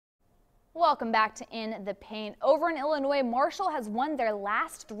Welcome back to In the Paint. Over in Illinois, Marshall has won their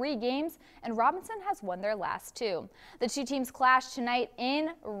last 3 games and Robinson has won their last 2. The two teams clash tonight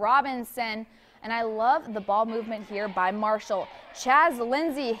in Robinson, and I love the ball movement here by Marshall. Chaz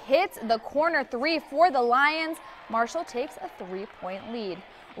Lindsay hits the corner 3 for the Lions. Marshall takes a 3-point lead.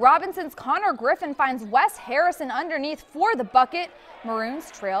 Robinson's Connor Griffin finds Wes Harrison underneath for the bucket.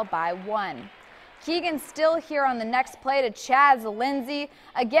 Maroons trail by 1. Keegan still here on the next play to Chaz Lindsay.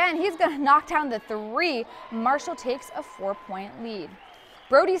 Again, he's going to knock down the 3. Marshall takes a 4-point lead.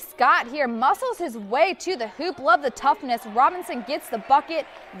 Brody Scott here muscles his way to the hoop. Love the toughness. Robinson gets the bucket.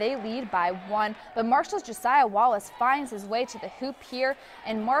 They lead by 1. But Marshall's Josiah Wallace finds his way to the hoop here,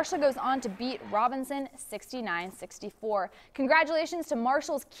 and Marshall goes on to beat Robinson 69-64. Congratulations to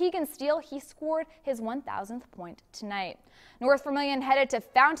Marshall's Keegan Steele. He scored his 1,000th point tonight. North Vermilion headed to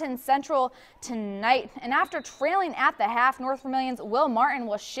Fountain Central tonight, and after trailing at the half, North Vermilion's Will Martin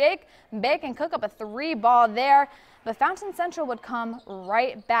will shake, bake, and cook up a 3 ball there. But Fountain Central would come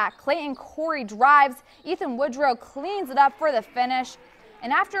right back. Clayton Corey drives. Ethan Woodrow cleans it up for the finish.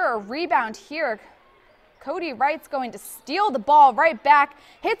 And after a rebound here, Cody Wright's going to steal the ball right back.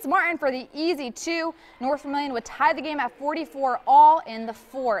 Hits Martin for the easy 2. North Vermilion would tie the game at 44 all in the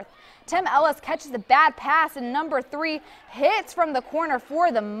 4th. Tim Ellis catches a bad pass, and number 3 hits from the corner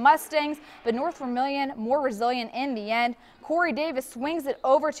for the Mustangs, but North Vermilion more resilient in the end. Corey Davis swings it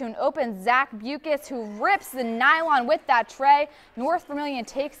over to an open Zach Bucas, who rips the nylon with that tray. North Vermilion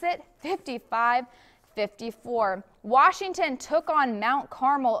takes it 55-54. Washington took on Mount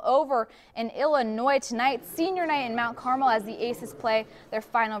Carmel over in Illinois tonight. Senior night in Mount Carmel as the Aces play their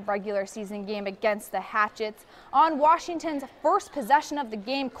final regular season game against the Hatchets. On Washington's first possession of the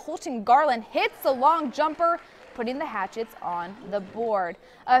game, Colton Garland hits a long jumper, putting the Hatchets on the board.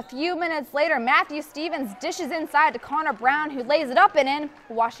 A few minutes later, Matthew Stevens dishes inside to Connor Brown, who lays it up and in.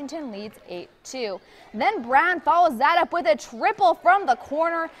 Washington leads 8-2. Then Brown follows that up with a triple from the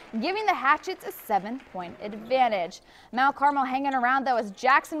corner, giving the Hatchets a 7-point advantage. Mount Carmel hanging around though as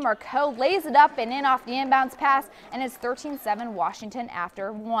Jackson Marcoux lays it up and in off the inbounds pass, and it's 13-7 Washington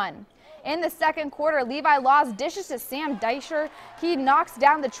after 1. In the second quarter, Levi Laws dishes to Sam Deischer. He knocks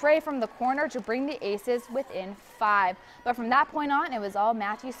down the tray from the corner to bring the Aces within 5. But from that point on, it was all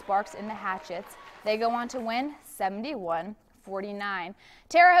Matthew Sparks and the Hatchets. They go on to win 71-49.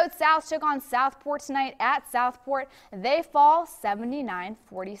 Terre Haute South took on Southport tonight at Southport. They fall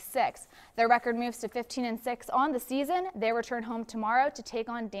 79-46. Their record moves to 15-6 on the season. They return home tomorrow to take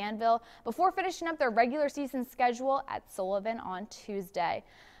on Danville before finishing up their regular season schedule at Sullivan on Tuesday.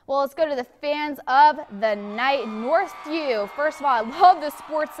 Well, let's go to the fans of the night. Northview. First of all, I love the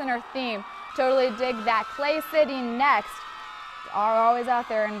Sports Center theme. Totally dig that. Clay City next. Are always out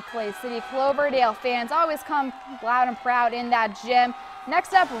there in Clay City. Cloverdale fans always come loud and proud in that gym.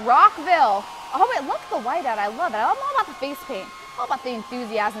 Next up, Rockville. Oh, wait, look at the whiteout. I love it. I'm all about the face paint. All about the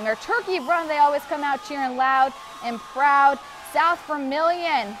enthusiasm. Their Turkey Run, they always come out cheering loud and proud. South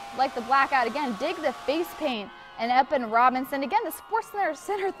Vermilion, like the blackout again. Dig the face paint. And up in Robinson, again, the Sports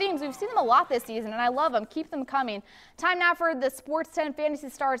Center themes, we've seen them a lot this season, and I love them. Keep them coming. Time now for the Sports 10 Fantasy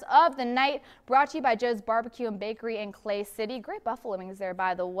Stars of the Night, brought to you by Joe's Barbecue and Bakery in Clay City. Great buffalo wings there,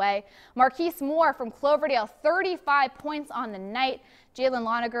 by the way. Marquise Moore from Cloverdale, 35 points on the night. Jalen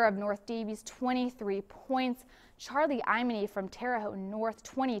Loniger of North Davies, 23 points. Charlie Imany from Terre Haute North,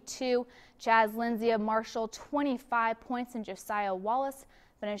 22. Chaz Lindsay of Marshall, 25 points. And Josiah Wallace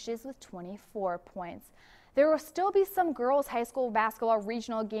finishes with 24 points. There will still be some girls' high school basketball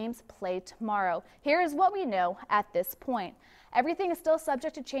regional games played tomorrow. Here is what we know at this point. Everything is still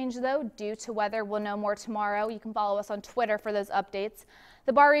subject to change, though, due to weather. We'll know more tomorrow. You can follow us on Twitter for those updates.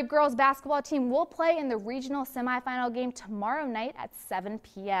 The Bar Eve girls basketball team will play in the regional semifinal game tomorrow night at 7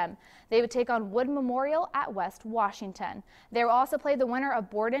 p.m. They would take on Wood Memorial at West Washington. They will also play the winner of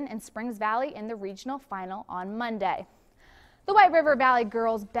Borden and Springs Valley in the regional final on Monday. The White River Valley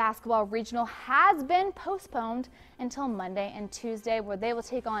Girls Basketball Regional has been postponed until Monday and Tuesday, where they will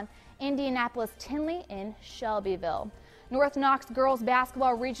take on Indianapolis Tinley in Shelbyville. North Knox Girls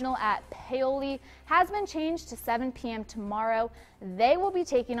Basketball Regional at Paoli has been changed to 7 p.m. tomorrow. They will be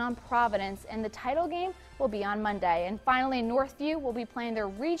taking on Providence, and the title game will be on Monday. And finally, Northview will be playing their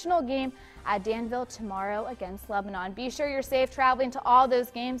regional game at Danville tomorrow against Lebanon. Be sure you're safe traveling to all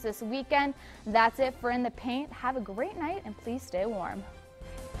those games this weekend. That's it for In the Paint. Have a great night, and please stay warm.